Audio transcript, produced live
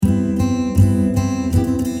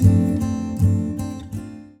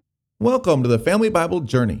Welcome to the Family Bible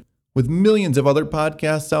Journey. With millions of other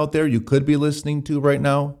podcasts out there you could be listening to right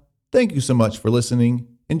now, thank you so much for listening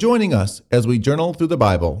and joining us as we journal through the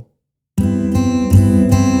Bible.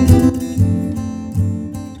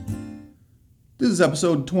 This is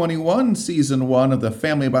episode 21, season 1 of the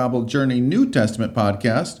Family Bible Journey New Testament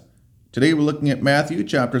podcast. Today we're looking at Matthew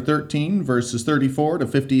chapter 13, verses 34 to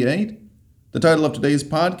 58. The title of today's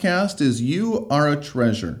podcast is You Are a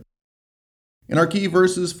Treasure. And our key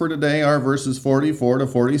verses for today are verses 44 to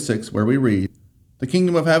 46, where we read, "The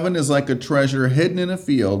kingdom of heaven is like a treasure hidden in a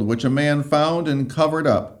field, which a man found and covered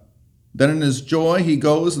up. Then in his joy he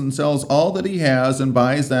goes and sells all that he has and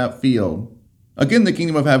buys that field. Again, the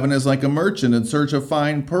kingdom of heaven is like a merchant in search of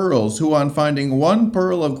fine pearls, who on finding one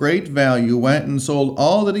pearl of great value went and sold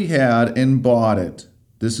all that he had and bought it."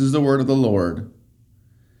 This is the word of the Lord.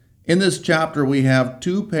 In this chapter, we have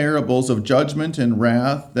two parables of judgment and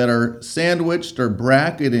wrath that are sandwiched or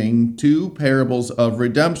bracketing two parables of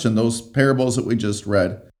redemption, those parables that we just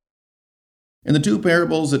read. And the two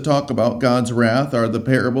parables that talk about God's wrath are the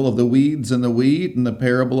parable of the weeds and the wheat and the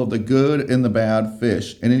parable of the good and the bad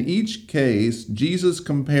fish. And in each case, Jesus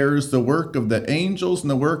compares the work of the angels and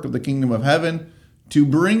the work of the kingdom of heaven to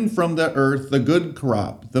bring from the earth the good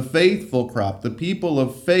crop, the faithful crop, the people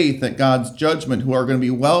of faith at God's judgment who are going to be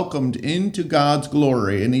welcomed into God's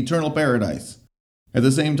glory in eternal paradise. At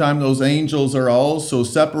the same time, those angels are also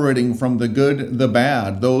separating from the good, the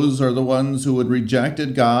bad. Those are the ones who had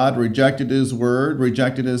rejected God, rejected His word,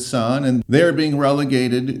 rejected His Son, and they're being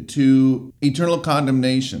relegated to eternal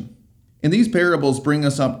condemnation. And these parables bring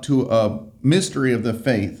us up to a mystery of the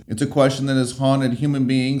faith. It's a question that has haunted human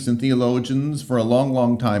beings and theologians for a long,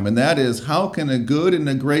 long time, and that is, how can a good and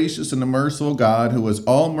a gracious and a merciful God, who is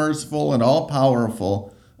all merciful and all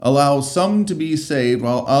powerful, allow some to be saved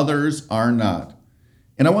while others are not?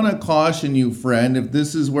 And I want to caution you, friend, if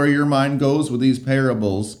this is where your mind goes with these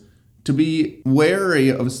parables, to be wary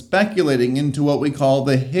of speculating into what we call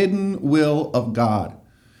the hidden will of God.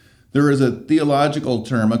 There is a theological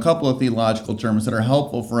term, a couple of theological terms that are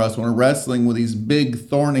helpful for us when we're wrestling with these big,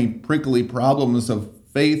 thorny, prickly problems of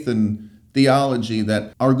faith and theology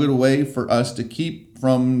that are a good way for us to keep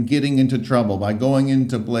from getting into trouble by going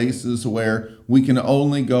into places where we can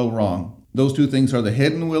only go wrong. Those two things are the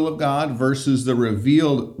hidden will of God versus the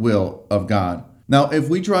revealed will of God. Now, if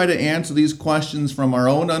we try to answer these questions from our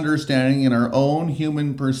own understanding and our own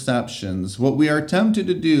human perceptions, what we are tempted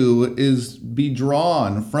to do is be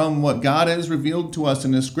drawn from what God has revealed to us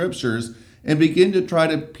in His scriptures and begin to try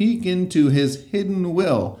to peek into His hidden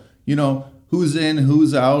will. Who's in,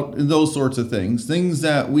 who's out, and those sorts of things. Things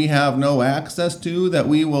that we have no access to, that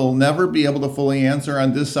we will never be able to fully answer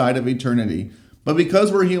on this side of eternity. But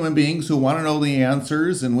because we're human beings who want to know the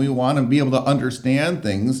answers and we want to be able to understand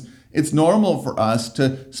things, it's normal for us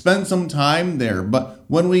to spend some time there. But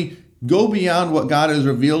when we go beyond what God has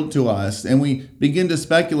revealed to us and we begin to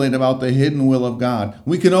speculate about the hidden will of God,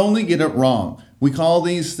 we can only get it wrong. We call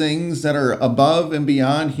these things that are above and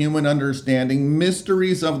beyond human understanding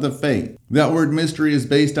mysteries of the faith. That word mystery is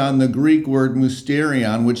based on the Greek word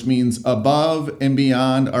mysterion, which means above and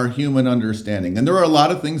beyond our human understanding. And there are a lot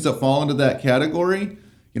of things that fall into that category.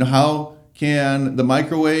 How can the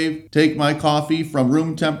microwave take my coffee from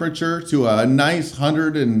room temperature to a nice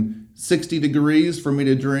 160 degrees for me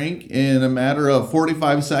to drink in a matter of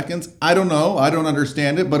 45 seconds? I don't know. I don't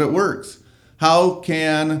understand it, but it works. How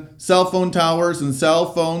can cell phone towers and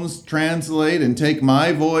cell phones translate and take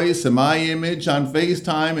my voice and my image on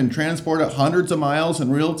FaceTime and transport it hundreds of miles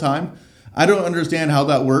in real time? I don't understand how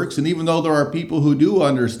that works. And even though there are people who do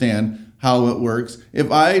understand how it works,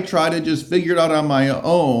 if I try to just figure it out on my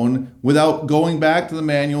own without going back to the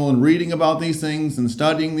manual and reading about these things and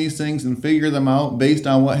studying these things and figure them out based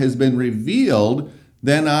on what has been revealed,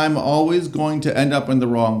 then I'm always going to end up in the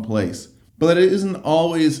wrong place. But it isn't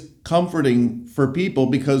always comforting for people,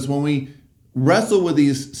 because when we wrestle with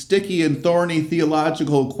these sticky and thorny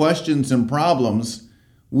theological questions and problems,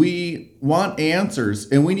 we want answers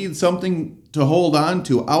and we need something to hold on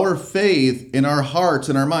to. Our faith in our hearts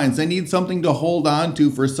and our minds, they need something to hold on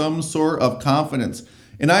to for some sort of confidence.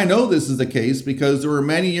 And I know this is the case because there were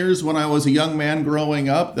many years when I was a young man growing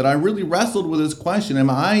up that I really wrestled with this question: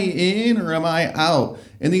 am I in or am I out?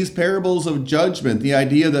 In these parables of judgment, the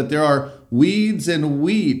idea that there are weeds and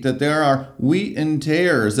wheat, that there are wheat and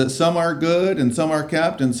tares, that some are good and some are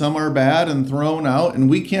kept and some are bad and thrown out, and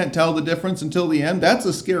we can't tell the difference until the end, that's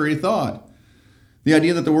a scary thought. The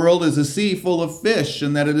idea that the world is a sea full of fish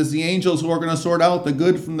and that it is the angels who are going to sort out the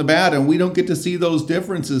good from the bad and we don't get to see those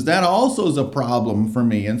differences, that also is a problem for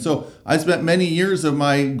me. And so I spent many years of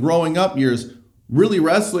my growing up years really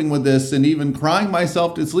wrestling with this and even crying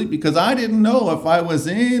myself to sleep because I didn't know if I was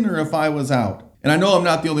in or if I was out. And I know I'm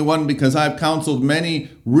not the only one because I've counseled many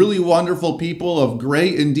really wonderful people of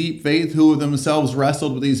great and deep faith who themselves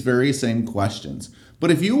wrestled with these very same questions.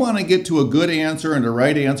 But if you want to get to a good answer and a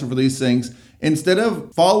right answer for these things, instead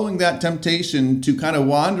of following that temptation to kind of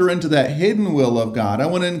wander into that hidden will of God, I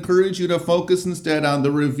want to encourage you to focus instead on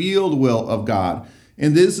the revealed will of God.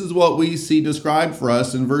 And this is what we see described for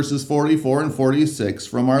us in verses 44 and 46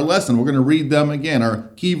 from our lesson. We're going to read them again, our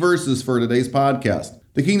key verses for today's podcast.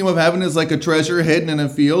 The kingdom of heaven is like a treasure hidden in a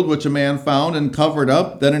field, which a man found and covered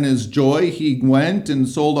up. Then in his joy he went and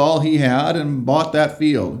sold all he had and bought that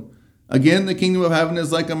field. Again, the kingdom of heaven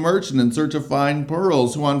is like a merchant in search of fine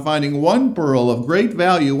pearls, who on finding one pearl of great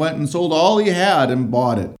value went and sold all he had and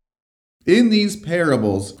bought it. In these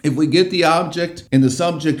parables, if we get the object and the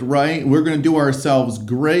subject right, we're going to do ourselves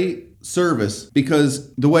great service,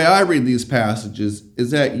 because the way I read these passages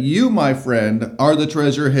is that you, my friend, are the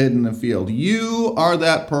treasure hidden in the field. You are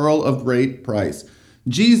that pearl of great price.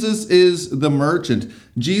 Jesus is the merchant.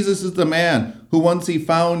 Jesus is the man who, once he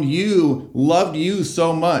found you, loved you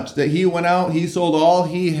so much that he went out, he sold all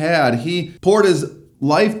he had. He poured his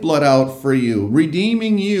lifeblood out for you,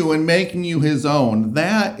 redeeming you and making you his own.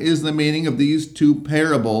 That is the meaning of these two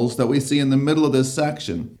parables that we see in the middle of this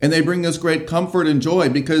section. And they bring us great comfort and joy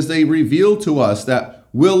because they reveal to us that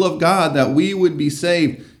will of God, that we would be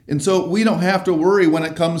saved. And so we don't have to worry when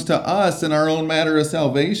it comes to us in our own matter of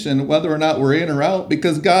salvation, whether or not we're in or out,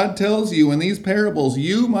 because God tells you in these parables,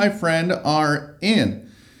 you, my friend, are in.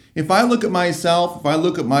 If I look at myself, if I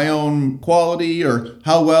look at my own quality or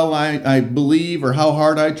how well I believe or how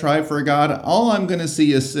hard I try for God, all I'm going to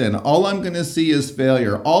see is sin. All I'm going to see is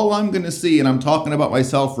failure. All I'm going to see, and I'm talking about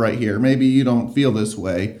myself right here, maybe you don't feel this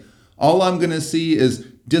way, all I'm going to see is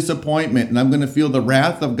disappointment, and I'm going to feel the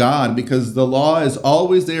wrath of God because the law is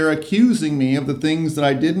always there accusing me of the things that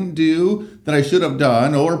I didn't do that I should have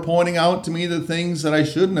done, or pointing out to me the things that I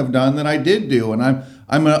shouldn't have done that I did do. And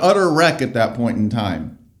I'm an utter wreck at that point in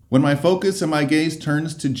time. When my focus and my gaze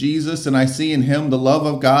turns to Jesus and I see in him the love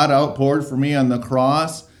of God outpoured for me on the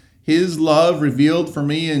cross, his love revealed for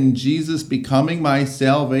me in Jesus becoming my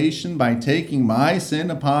salvation by taking my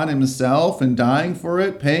sin upon himself and dying for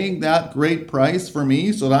it, paying that great price for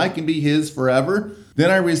me so that I can be his forever,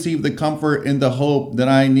 then I receive the comfort and the hope that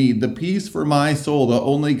I need, the peace for my soul that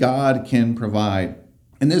only God can provide.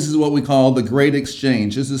 And this is what we call the great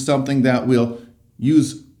exchange. This is something that we'll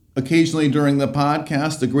use occasionally during the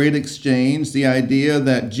podcast, the great exchange, the idea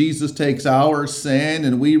that Jesus takes our sin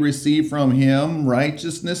and we receive from him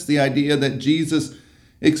righteousness, the idea that Jesus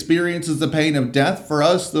experiences the pain of death for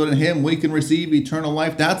us so that in him we can receive eternal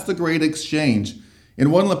life. That's the great exchange.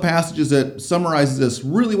 And one of the passages that summarizes this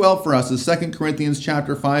really well for us is 2 Corinthians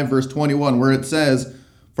chapter 5, verse 21, where it says,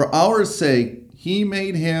 "For our sake he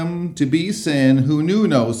made him to be sin who knew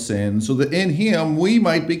no sin, so that in him we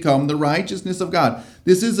might become the righteousness of God."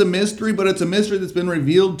 This is a mystery, but it's a mystery that's been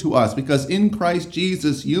revealed to us because in Christ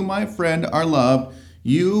Jesus, you, my friend, are loved.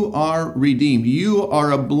 You are redeemed. You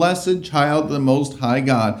are a blessed child of the Most High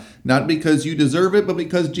God. Not because you deserve it, but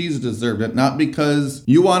because Jesus deserved it. Not because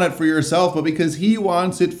you want it for yourself, but because he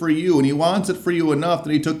wants it for you. And he wants it for you enough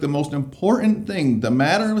that he took the most important thing, the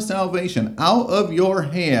matter of salvation, out of your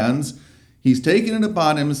hands. He's taken it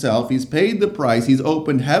upon himself. He's paid the price. He's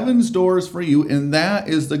opened heaven's doors for you. And that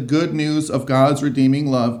is the good news of God's redeeming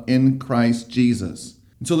love in Christ Jesus.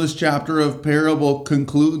 And so this chapter of parable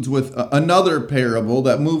concludes with another parable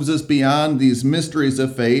that moves us beyond these mysteries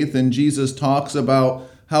of faith. And Jesus talks about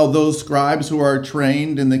how those scribes who are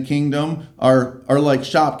trained in the kingdom are like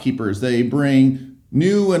shopkeepers. They bring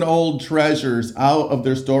new and old treasures out of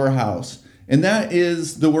their storehouse. And that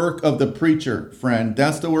is the work of the preacher, friend.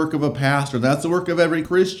 That's the work of a pastor. That's the work of every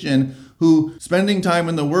Christian who, spending time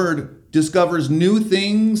in the Word, discovers new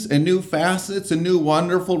things and new facets and new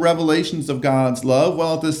wonderful revelations of God's love,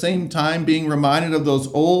 while at the same time being reminded of those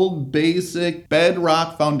old, basic,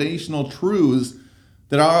 bedrock, foundational truths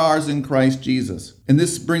that are ours in Christ Jesus. And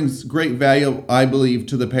this brings great value, I believe,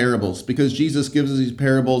 to the parables, because Jesus gives us these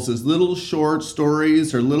parables as little short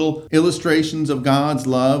stories or little illustrations of God's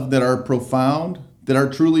love that are profound, that are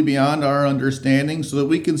truly beyond our understanding, so that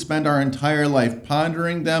we can spend our entire life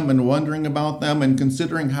pondering them and wondering about them and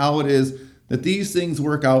considering how it is that these things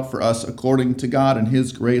work out for us according to God and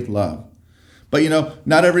his great love. But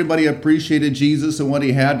not everybody appreciated Jesus and what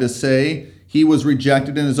he had to say. He was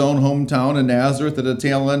rejected in his own hometown in Nazareth at the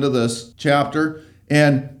tail end of this chapter.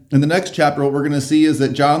 And In the next chapter, what we're going to see is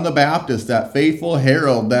that John the Baptist, that faithful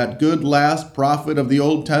herald, that good last prophet of the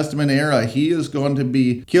Old Testament era, he is going to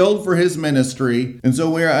be killed for his ministry. And so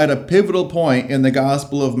we're at a pivotal point in the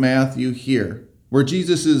Gospel of Matthew here, where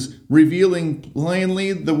Jesus is revealing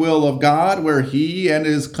plainly the will of God, where he and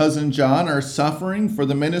his cousin John are suffering for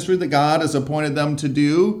the ministry that God has appointed them to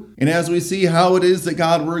do. And as we see how it is that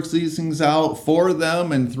God works these things out for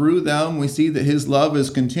them and through them, we see that his love is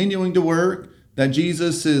continuing to work, that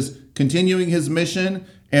Jesus is continuing his mission,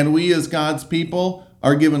 and we as God's people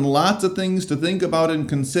are given lots of things to think about and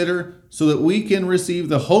consider so that we can receive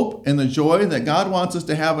the hope and the joy that God wants us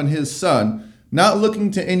to have in his Son, not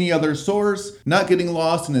looking to any other source, not getting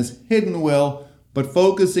lost in his hidden will, but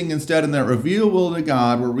focusing instead on that revealed will to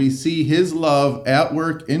God, where we see his love at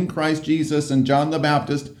work in Christ Jesus and John the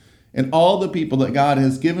Baptist and all the people that God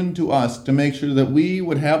has given to us to make sure that we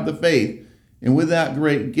would have the faith, and with that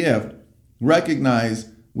great gift, recognize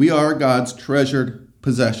we are God's treasured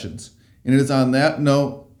possessions. And it is on that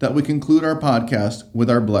note that we conclude our podcast with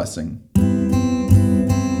our blessing.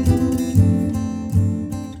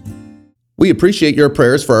 We appreciate your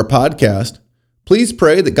prayers for our podcast. Please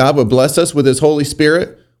pray that God would bless us with his Holy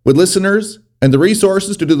Spirit, with listeners, and the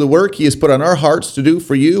resources to do the work he has put on our hearts to do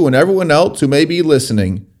for you and everyone else who may be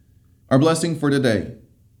listening. Our blessing for today.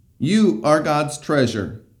 You are God's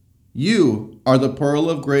treasure. You are the pearl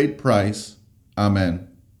of great price. Amen.